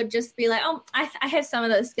men would just be like, oh, I have some of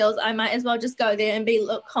those skills, I might as well just go there and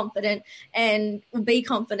look confident and be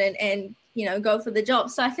confident and, you know, go for the job.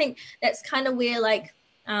 So I think that's kind of where like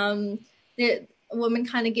the women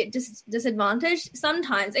kind of get disadvantaged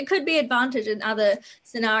sometimes. It could be advantage in other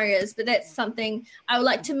scenarios, but that's something I would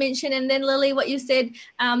like to mention. And then Lily, what you said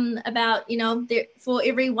about, you know, for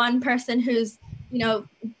every one person who's, you know,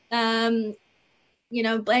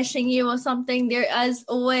 bashing you or something, there is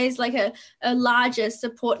always like a larger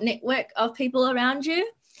support network of people around you.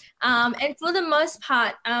 And for the most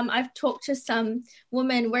part, I've talked to some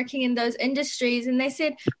women working in those industries, and they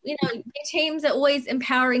said, you know, their teams are always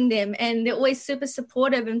empowering them and they're always super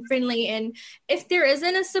supportive and friendly. And if there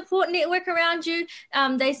isn't a support network around you,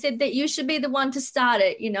 they said that you should be the one to start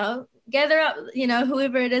it, you know, gather up, you know,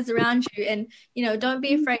 whoever it is around you, and, you know, don't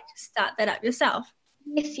be afraid to start that up yourself.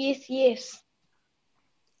 Yes.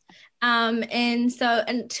 And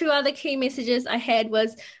 2 other key messages I had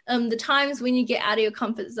was the times when you get out of your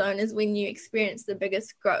comfort zone is when you experience the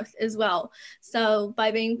biggest growth as well. So by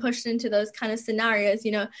being pushed into those kind of scenarios,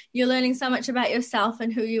 you know, you're learning so much about yourself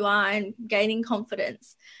and who you are and gaining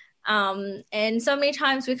confidence. And so many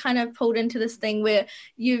times we're kind of pulled into this thing where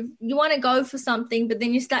you want to go for something, but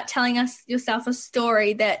then you start telling yourself a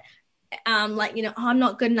story that like, you know, I'm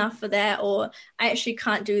not good enough for that, or I actually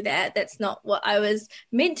can't do that. That's not what I was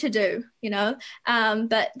meant to do, you know,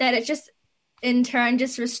 but that it just in turn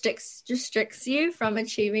just restricts you from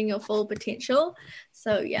achieving your full potential.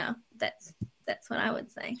 So yeah, that's what I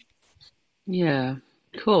would say. Yeah.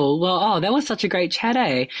 Cool. Well, that was such a great chat,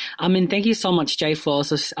 eh? And thank you so much, Jay, for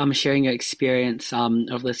also sharing your experience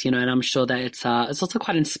of this, you know, and I'm sure that it's also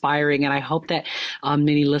quite inspiring, and I hope that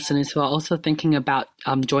many listeners who are also thinking about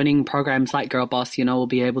joining programs like Girl Boss, you know, will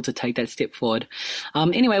be able to take that step forward.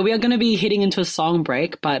 Anyway, we are going to be heading into a song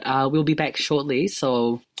break, but we'll be back shortly,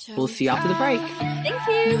 so we'll see you after the break. Thank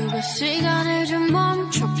you.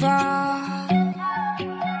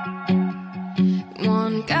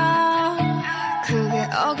 그게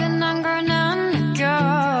어긋난 걸 난 느껴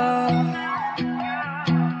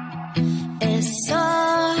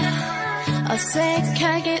애써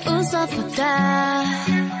어색하게 웃어보다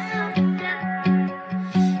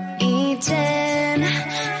이젠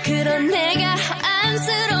그런 내가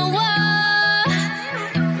안쓰러워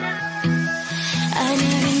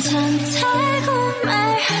아니야 괜찮다고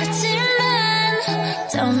말하지만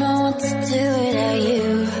Don't know what to do without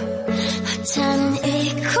you 하찮은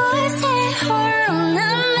이곳에 그려본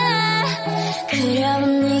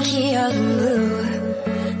네 기억은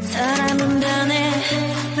blue 사람은 변해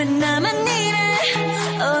왜 나만 이래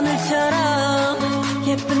오늘처럼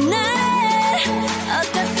예쁜 날에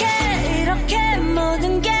어떻게 이렇게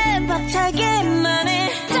모든 게 벅차기만 해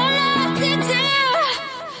Don't know what to do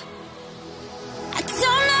I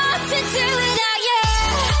don't know what to do without you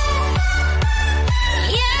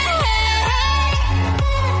Yeah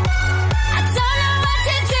I don't know what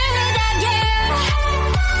to do without you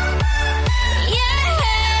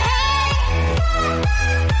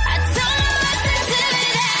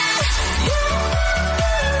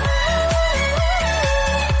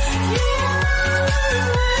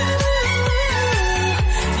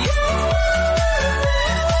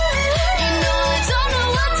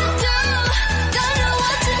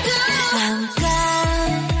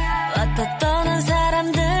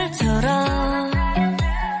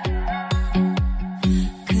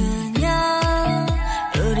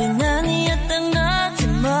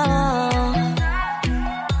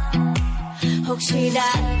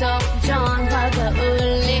혹시라도 전화가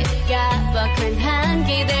울릴까봐 괜한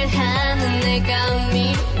기대하는 내가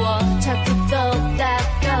미워 자꾸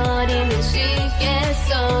또닥거리는 시계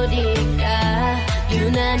소리가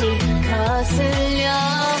유난히 거슬려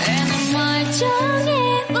애는 멀쩡해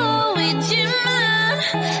보이지만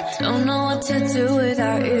Don't know what to do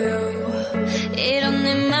without you 이런 내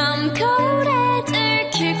맘 거울에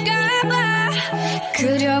들킬까봐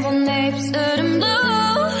그려본 내 입술은 blue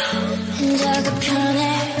혼자가 편해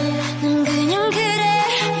난 그냥 그래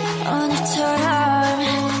오늘처럼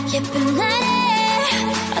예쁜 날에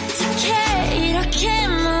어떻게 이렇게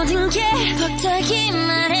모든 게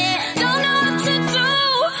벅차기만 해 Don't know what to do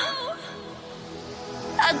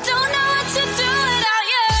I don't know what to do without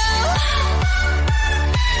you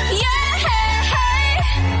Yeah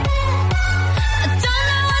I don't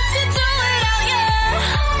know what to do without you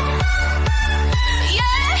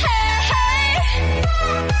Yeah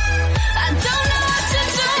I don't know what to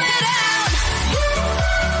do without you.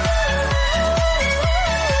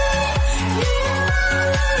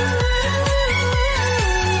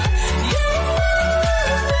 You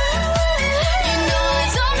know I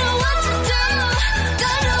don't know what to do,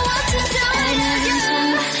 don't know what to do without you.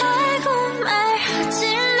 살고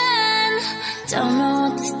말하지만 don't know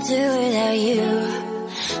what to do without you.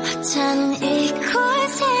 하찮은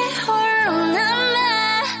이곳에 홀로 남아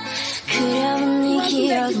그려본 네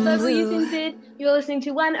기억은 blue. You're listening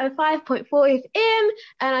to 105.4 FM,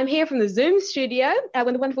 and I'm here from the Zoom studio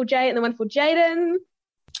with the wonderful Jay and the wonderful Jaden.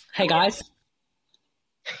 Hey, guys.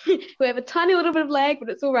 We have a tiny little bit of lag, but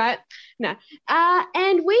it's all right. No.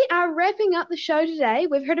 And we are wrapping up the show today.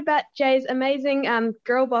 We've heard about Jay's amazing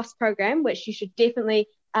Girl Boss program, which you should definitely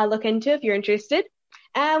look into if you're interested.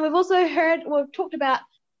 We've also we've talked about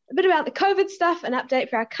a bit about the COVID stuff, an update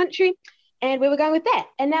for our country. And we were going with that.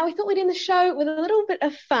 And now we thought we'd end the show with a little bit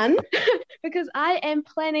of fun because I am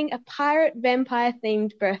planning a pirate vampire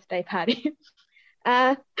themed birthday party.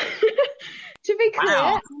 To be clear,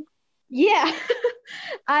 wow. Yeah,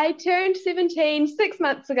 I turned 17 6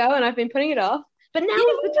 months ago and I've been putting it off. But now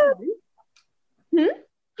is the time.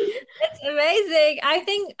 It's amazing. I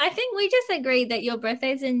think we just agreed that your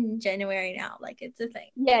birthday's in January now. Like, it's a thing.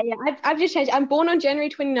 Yeah. I've just changed. I'm born on January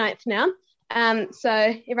 29th now. So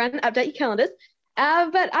everyone update your calendars.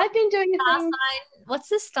 But I've been doing a thing. what's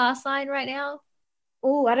the star sign right now?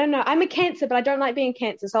 Oh, I don't know. I'm a Cancer, but I don't like being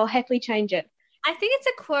Cancer, so I'll happily change it. I think it's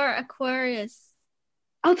Aquarius.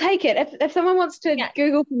 I'll take it if someone wants to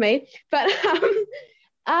Google for me. But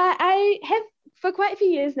I have, for quite a few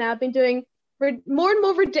years now, I've been doing more and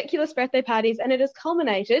more ridiculous birthday parties, and it has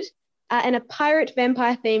culminated in a pirate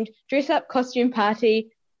vampire themed dress up costume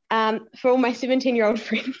party for all my 17-year-old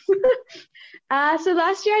friends. So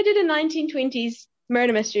last year I did a 1920s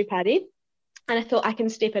murder mystery party, and I thought I can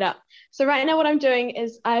step it up. So right now what I'm doing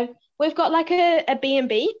is we've got like a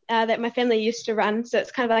B&B that my family used to run, so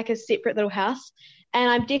it's kind of like a separate little house, and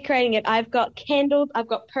I'm decorating it. I've got candles, I've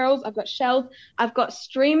got pearls, I've got shells, I've got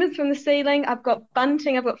streamers from the ceiling, I've got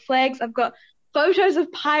bunting, I've got flags, I've got photos of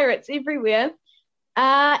pirates everywhere,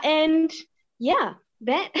 and yeah,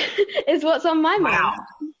 that is what's on my mind. Wow.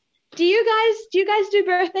 Do you guys do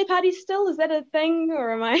birthday parties still? Is that a thing,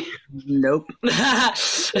 or am I? Nope.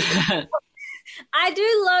 I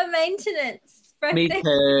do low maintenance birthday. Me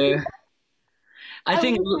too. I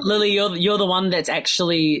think Lily, you're the one that's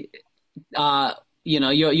actually, you're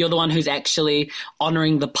the one who's actually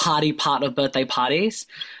honoring the party part of birthday parties.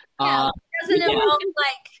 Yeah, it doesn't involve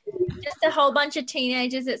like just a whole bunch of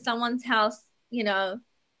teenagers at someone's house, you know.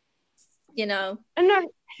 And no,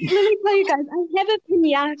 let me tell you guys, I have a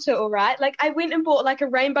piñata, all right? Like, I went and bought, like, a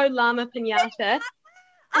rainbow llama piñata.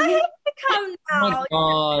 I have to come now. Oh, my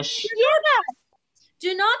gosh. Yeah.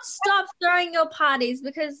 Do not stop throwing your parties,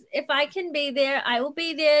 because if I can be there, I will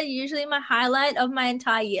be there. Usually my highlight of my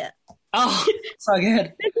entire year. Oh, so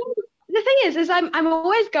good. The thing is I'm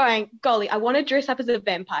always going, golly, I want to dress up as a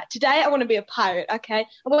vampire. Today I want to be a pirate, okay?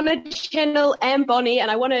 I want to channel Anne Bonny, and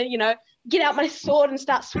I want to, get out my sword and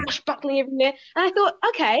start swashbuckling everywhere. And I thought,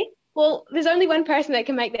 okay, well, there's only one person that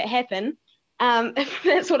can make that happen. If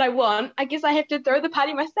that's what I want, I guess I have to throw the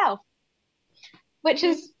party myself, which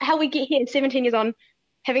is how we get here, 17 years on,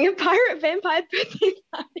 having a pirate vampire birthday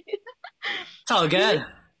party. It's all good.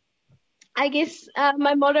 I guess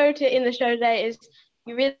my motto to end the show today is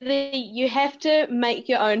you have to make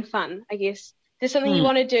your own fun, I guess. If there's something you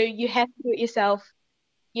want to do, you have to do it yourself.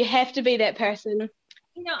 You have to be that person.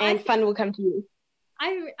 And fun will come to you.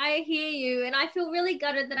 I hear you, and I feel really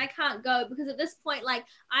gutted that I can't go, because at this point, like,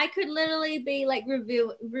 I could literally be like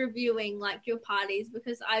reviewing like your parties,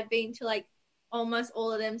 because I've been to like almost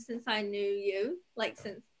all of them since I knew you, like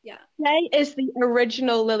since Jay is the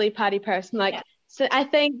original Lily party person. Like, so I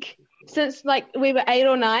think since like we were 8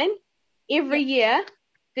 or 9, every year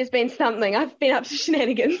there's been something. I've been up to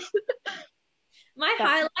shenanigans. My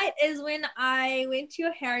highlight is when I went to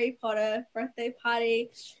your Harry Potter birthday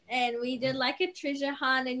party, and we did like a treasure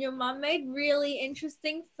hunt, and your mum made really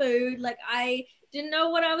interesting food. Like, I didn't know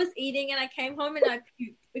what I was eating, and I came home and I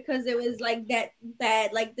puked because it was like that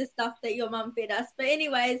bad, like the stuff that your mum fed us. But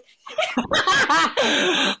anyways.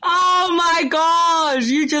 Oh my gosh,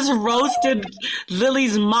 you just roasted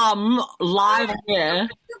Lily's mum live here.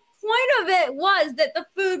 Point of it was that the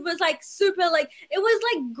food was like super, like, it was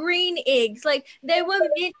like green eggs, like they were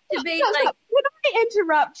meant to be like. Can I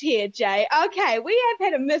interrupt here, Jay? Okay, we have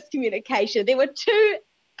had a miscommunication. There were 2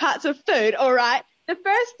 parts of food, all right? The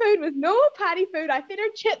first food was normal party food. I fed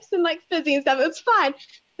her chips and like fizzy and stuff. It was fine.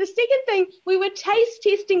 The second thing, we were taste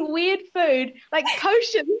testing weird food, like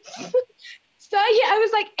potions. So yeah, it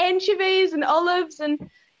was like anchovies and olives, and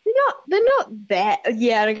they're not that.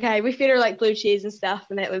 Yeah, okay. We fed her like blue cheese and stuff,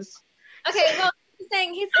 and that was. Okay, well, he's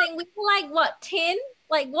saying we were like what 10?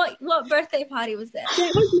 Like what birthday party was that?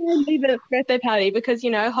 That was my 11th birthday party, because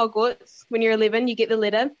Hogwarts, when you're 11, you get the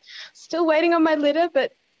letter. Still waiting on my letter,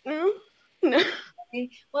 but no.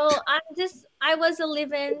 Well, I was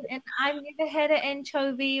 11, and I've never had an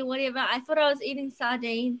anchovy or whatever. I thought I was eating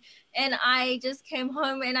sardine, and I just came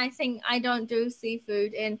home, and I think I don't do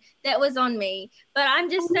seafood, and that was on me. But I'm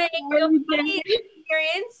just saying,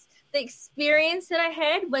 the experience that I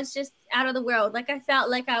had was just out of the world. Like, I felt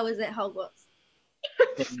like I was at Hogwarts.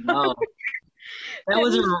 No.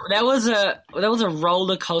 That was a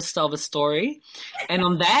roller coaster of a story, and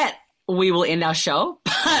on that we will end our show.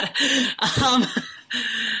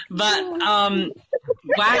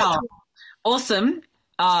 Wow, awesome,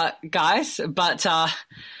 guys. But oh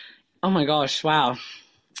my gosh, wow,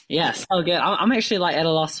 yes, so good. I'm actually like at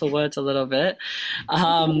a loss for words a little bit.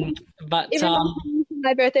 But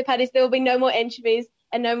my birthday parties, there will be no more anchovies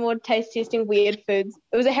and no more taste testing weird foods.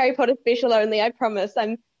 It was a Harry Potter special only. I promise.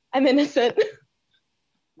 I'm innocent.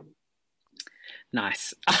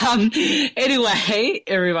 Nice. Anyway,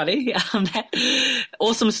 everybody, that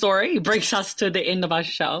awesome story brings us to the end of our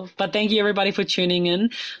show. But thank you, everybody, for tuning in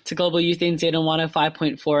to Global Youth NZ on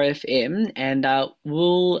 105.4 FM. And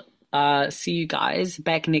we'll see you guys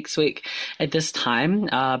back next week at this time,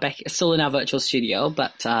 back still in our virtual studio,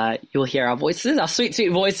 but you'll hear our voices, our sweet, sweet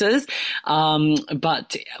voices.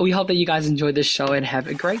 But we hope that you guys enjoy this show and have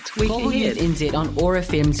a great week Global ahead. Youth NZ on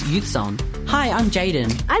ORFM's Youth Zone. Hi, I'm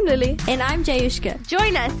Jaden. I'm Lily. And I'm Jayushka.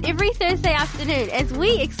 Join us every Thursday afternoon as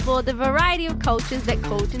we explore the variety of cultures that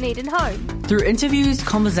call Dunedin home. Through interviews,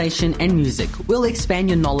 conversation, and music, we'll expand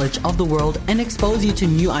your knowledge of the world and expose you to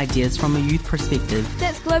new ideas from a youth perspective.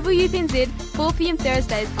 That's Global Youth NZ, 4 p.m.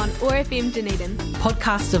 Thursdays on ORFM Dunedin.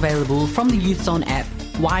 Podcasts available from the Youth Zone app,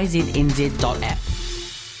 yznz.app.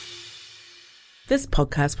 This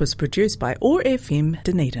podcast was produced by OAR FM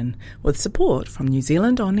Dunedin with support from New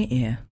Zealand On the Air.